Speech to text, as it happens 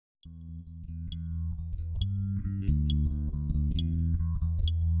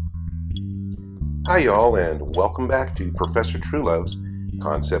Hi, y'all, and welcome back to Professor Truelove's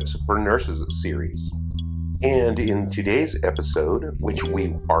Concepts for Nurses series. And in today's episode, which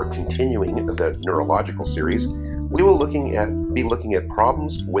we are continuing the neurological series, we will be looking at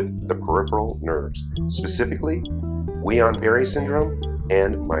problems with the peripheral nerves, specifically Guillain-Barré syndrome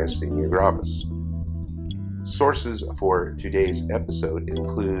and Myasthenia gravis. Sources for today's episode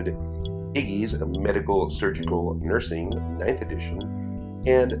include Iggy's Medical Surgical Nursing 9th edition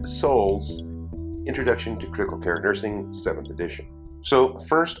and Soul's Introduction to Critical Care Nursing 7th edition. So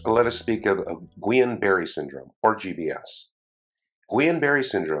first, let us speak of Guillain-Barré syndrome, or GBS. Guillain-Barré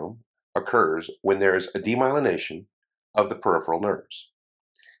syndrome occurs when there is a demyelination of the peripheral nerves.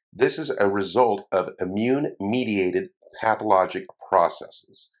 This is a result of immune-mediated pathologic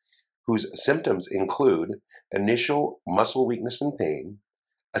processes, whose symptoms include initial muscle weakness and pain,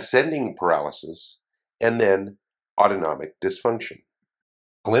 ascending paralysis, and then autonomic dysfunction.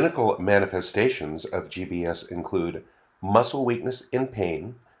 Clinical manifestations of GBS include muscle weakness and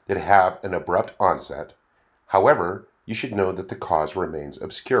pain that have an abrupt onset. However, you should know that the cause remains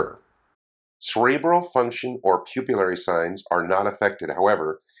obscure. Cerebral function or pupillary signs are not affected.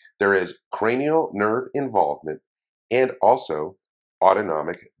 However, there is cranial nerve involvement and also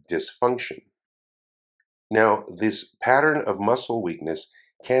autonomic dysfunction. Now, this pattern of muscle weakness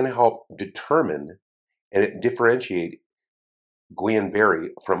can help determine and differentiate Guillain-Barré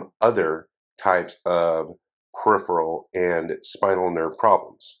from other types of peripheral and spinal nerve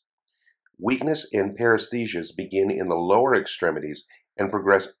problems. Weakness and paresthesias begin in the lower extremities and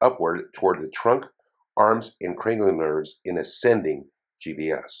progress upward toward the trunk, arms, and cranial nerves in ascending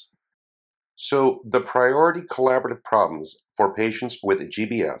GBS. So the priority collaborative problems for patients with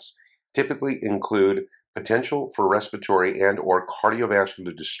GBS typically include potential for respiratory and/or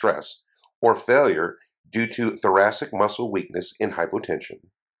cardiovascular distress or failure due to thoracic muscle weakness and hypotension,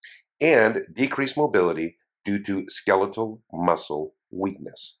 and decreased mobility due to skeletal muscle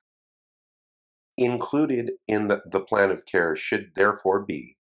weakness. Included in the plan of care should therefore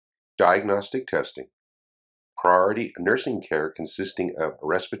be diagnostic testing, priority nursing care consisting of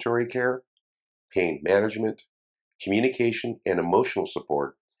respiratory care, pain management, communication and emotional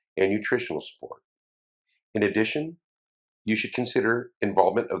support, and nutritional support. In addition, you should consider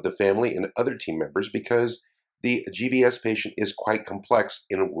involvement of the family and other team members because the GBS patient is quite complex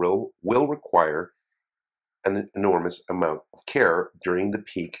and will require an enormous amount of care during the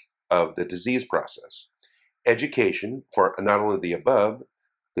peak of the disease process. Education for not only the above,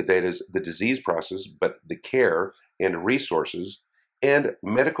 that is the disease process, but the care and resources and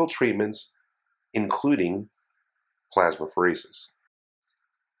medical treatments, including plasmapheresis.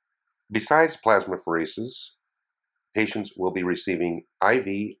 Besides plasmapheresis, patients will be receiving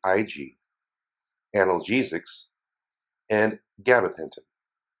IVIG, analgesics, and gabapentin.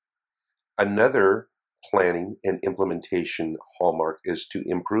 Another planning and implementation hallmark is to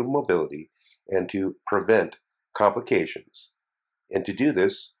improve mobility and to prevent complications. And to do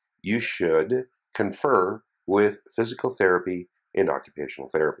this, you should confer with physical therapy and occupational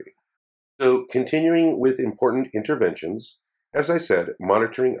therapy. So continuing with important interventions, as I said,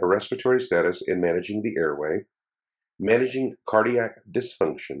 monitoring a respiratory status and managing the airway, managing cardiac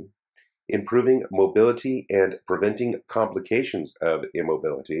dysfunction, improving mobility and preventing complications of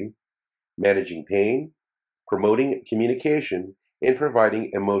immobility, managing pain, promoting communication, and providing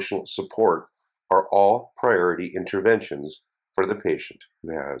emotional support are all priority interventions for the patient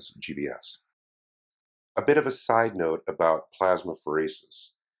who has GBS. A bit of a side note about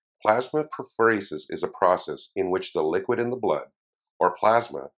plasmapheresis. Plasmapheresis is a process in which the liquid in the blood, or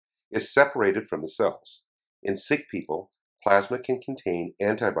plasma, is separated from the cells. In sick people, plasma can contain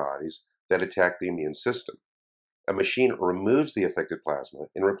antibodies that attack the immune system. A machine removes the affected plasma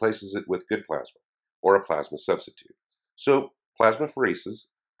and replaces it with good plasma, or a plasma substitute. So plasmapheresis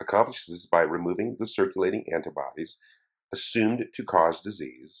accomplishes this by removing the circulating antibodies assumed to cause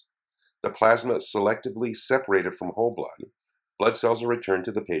disease. The plasma is selectively separated from whole blood. Blood cells are returned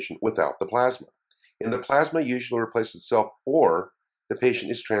to the patient without the plasma. And the plasma usually replaces itself, or the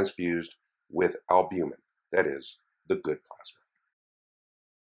patient is transfused with albumin, that is, the good plasma.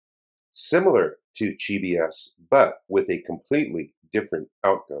 Similar to GBS, but with a completely different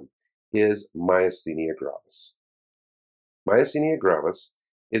outcome, is myasthenia gravis. Myasthenia gravis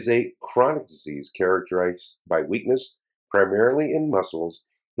is a chronic disease characterized by weakness primarily in muscles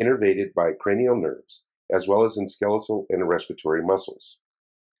innervated by cranial nerves, as well as in skeletal and respiratory muscles.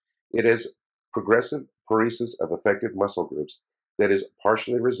 It is progressive paresis of affected muscle groups that is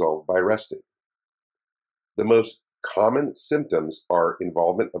partially resolved by resting. The most common symptoms are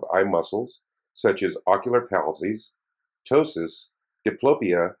involvement of eye muscles, such as ocular palsies, ptosis,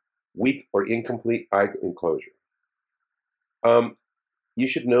 diplopia, weak or incomplete eye enclosure. You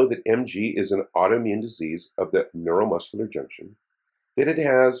should know that MG is an autoimmune disease of the neuromuscular junction, that it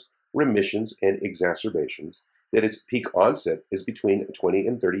has remissions and exacerbations, that its peak onset is between 20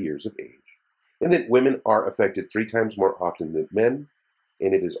 and 30 years of age, and that women are affected 3 times more often than men,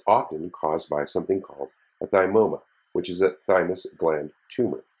 and it is often caused by something called a thymoma, which is a thymus gland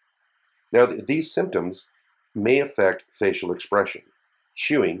tumor. Now, these symptoms may affect facial expression,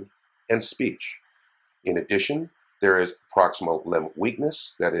 chewing, and speech. In addition, there is proximal limb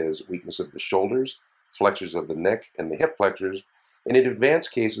weakness, that is, weakness of the shoulders, flexors of the neck, and the hip flexors, and in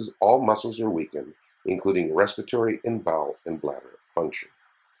advanced cases, all muscles are weakened, including respiratory and bowel and bladder function.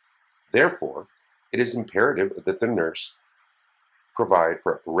 Therefore, it is imperative that the nurse provide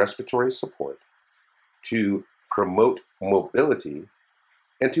for respiratory support, to promote mobility,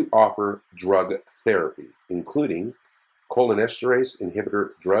 and to offer drug therapy, including cholinesterase inhibitor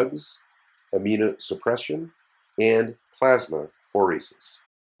drugs, immunosuppression, and plasmapheresis.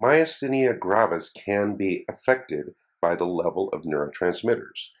 Myasthenia gravis can be affected by the level of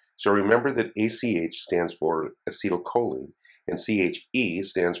neurotransmitters. So remember that ACH stands for acetylcholine and CHE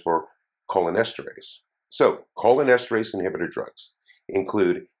stands for cholinesterase. So cholinesterase inhibitor drugs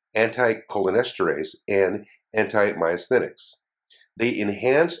include anticholinesterase and anti-myasthenics. They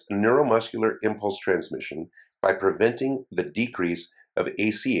enhance neuromuscular impulse transmission by preventing the decrease of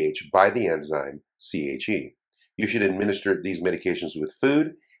ACH by the enzyme CHE. You should administer these medications with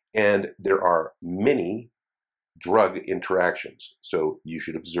food, and there are many drug interactions, so you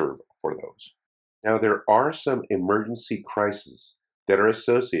should observe for those. Now, there are some emergency crises that are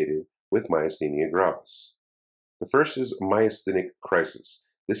associated with myasthenia gravis. The first is myasthenic crisis.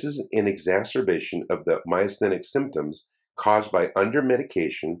 This is an exacerbation of the myasthenic symptoms caused by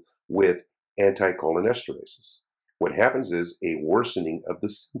undermedication with anticholinesterases. What happens is a worsening of the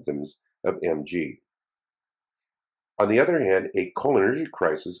symptoms of MG. On the other hand, a cholinergic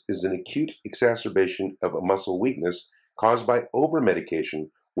crisis is an acute exacerbation of a muscle weakness caused by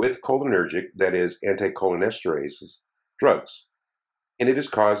overmedication with cholinergic, that is, anticholinesterases drugs, and it is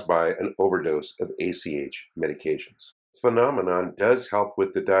caused by an overdose of ACH medications. Phenomenon does help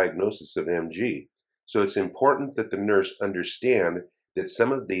with the diagnosis of MG, so it's important that the nurse understand that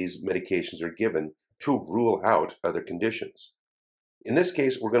some of these medications are given to rule out other conditions. In this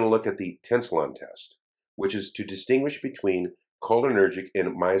case, we're going to look at the Tensilon test, which is to distinguish between cholinergic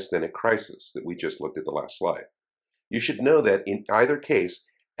and myasthenic crisis that we just looked at the last slide. You should know that in either case,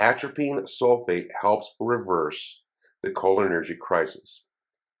 atropine sulfate helps reverse the cholinergic crisis.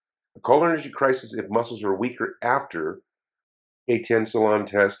 A cholinergic crisis, if muscles are weaker after a Tensilon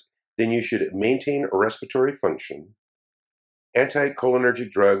test, then you should maintain a respiratory function.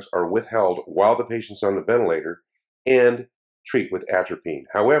 Anticholinergic drugs are withheld while the patient's on the ventilator and treat with atropine.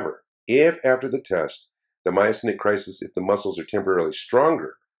 However, if after the test, the myasthenic crisis, if the muscles are temporarily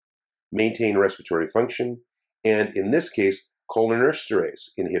stronger, maintain respiratory function, and in this case, cholinesterase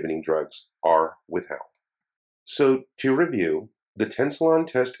inhibiting drugs are withheld. So to review, the Tensilon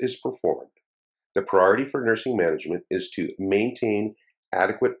test is performed. The priority for nursing management is to maintain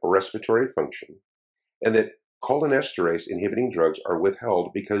adequate respiratory function, and that cholinesterase inhibiting drugs are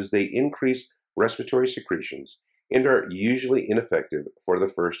withheld because they increase respiratory secretions and are usually ineffective for the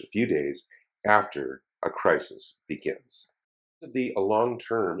first few days after a crisis begins. The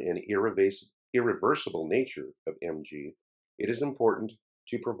long-term and irreversible nature of MG, it is important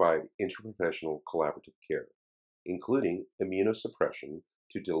to provide interprofessional collaborative care, including immunosuppression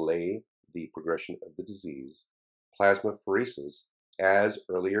to delay the progression of the disease, plasmapheresis, as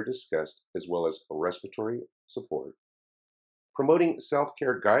earlier discussed, as well as respiratory support. Promoting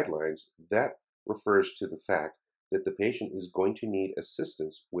self-care guidelines, that refers to the fact that the patient is going to need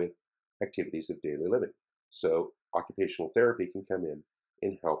assistance with activities of daily living. So occupational therapy can come in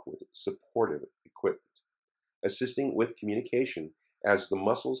and help with supportive equipment. Assisting with communication as the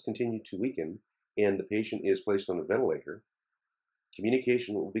muscles continue to weaken and the patient is placed on a ventilator,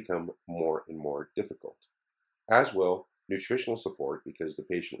 communication will become more and more difficult. As well, nutritional support because the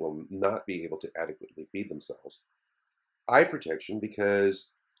patient will not be able to adequately feed themselves. Eye protection because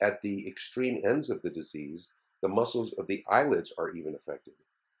at the extreme ends of the disease, the muscles of the eyelids are even affected.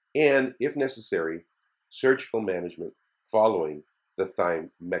 And if necessary, surgical management following the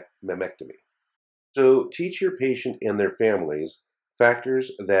thymectomy. So teach your patient and their families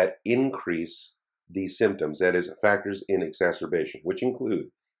factors that increase these symptoms, that is, factors in exacerbation, which include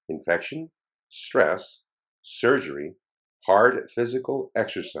infection, stress, surgery, hard physical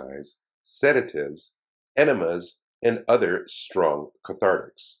exercise, sedatives, enemas, and other strong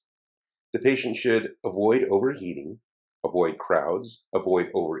cathartics. The patient should avoid overheating, avoid crowds, avoid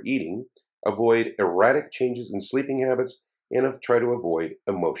overeating, avoid erratic changes in sleeping habits, and try to avoid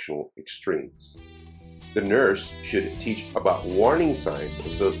emotional extremes. The nurse should teach about warning signs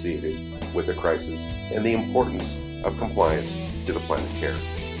associated with a crisis and the importance of compliance to the plan of care.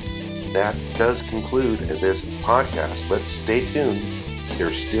 That does conclude this podcast. Let's stay tuned.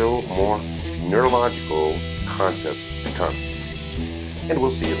 There's still more neurological concepts to come. And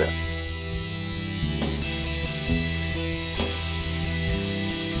we'll see you then.